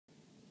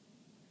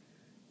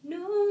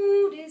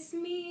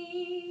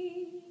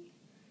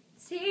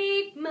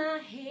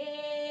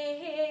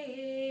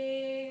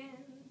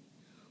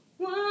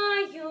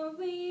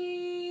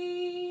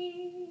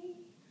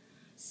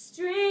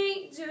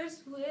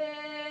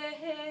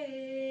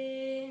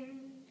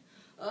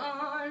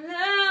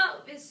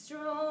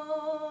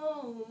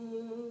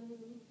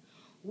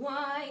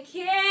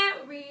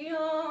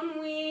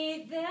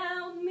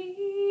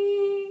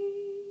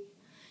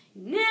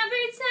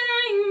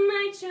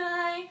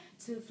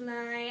to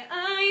fly.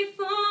 I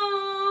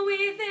fall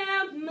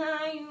without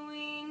my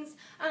wings.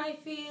 I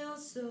feel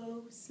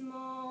so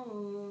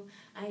small.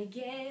 I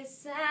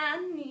guess I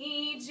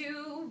need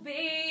you,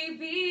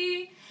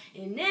 baby.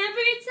 And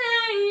every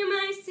time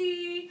I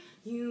see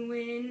you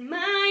in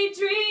my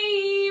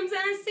dreams,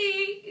 I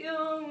see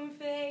your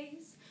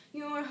face.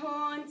 You're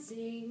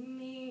haunting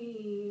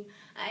me.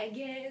 I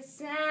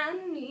guess I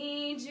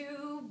need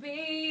you,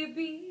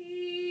 baby.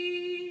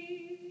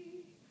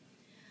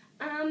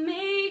 I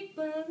make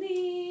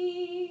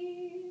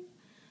believe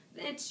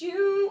that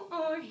you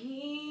are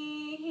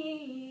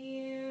here.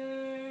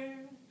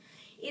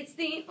 It's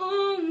the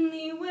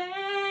only way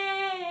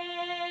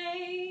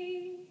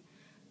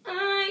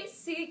I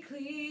see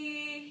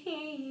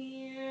clear.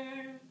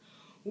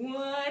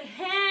 What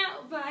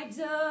have I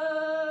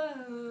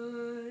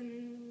done?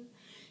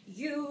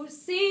 You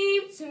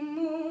seem to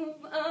move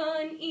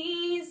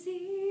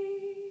uneasy,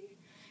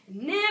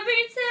 and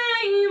every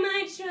time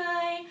I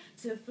try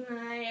to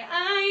fly,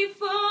 I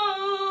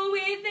fall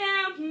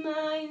without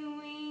my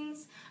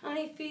wings.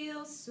 I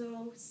feel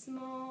so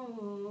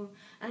small.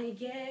 I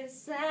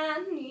guess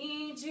I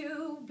need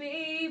you,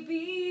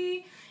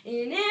 baby.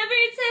 And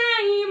every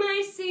time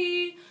I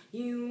see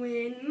you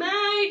in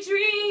my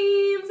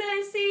dreams,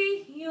 I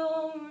see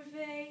your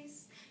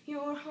face.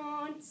 You're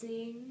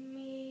haunting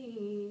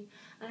me.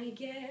 I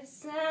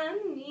guess I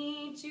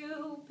need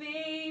you,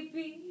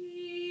 baby.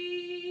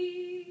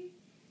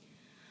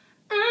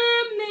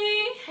 I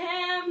may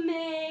have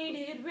made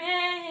it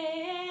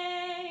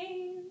rain.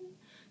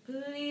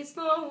 Please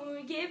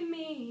forgive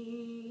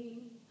me.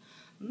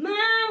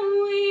 My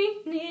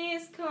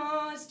weakness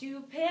caused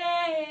you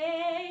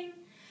pain,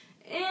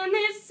 and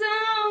this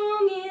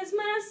song is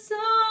my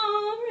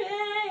soul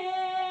rain.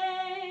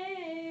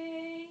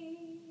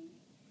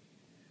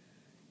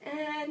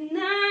 At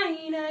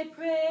night I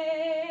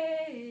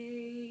pray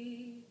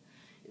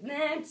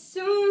that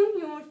soon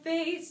your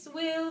face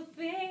will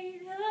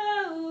fade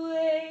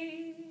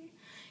away.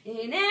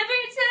 And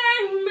every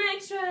time I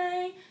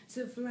try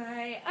to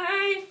fly,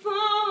 I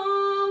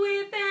fall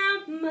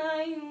without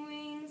my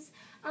wings.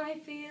 I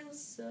feel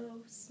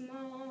so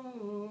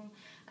small.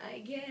 I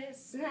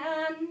guess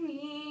I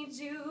need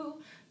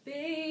you,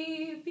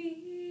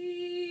 baby.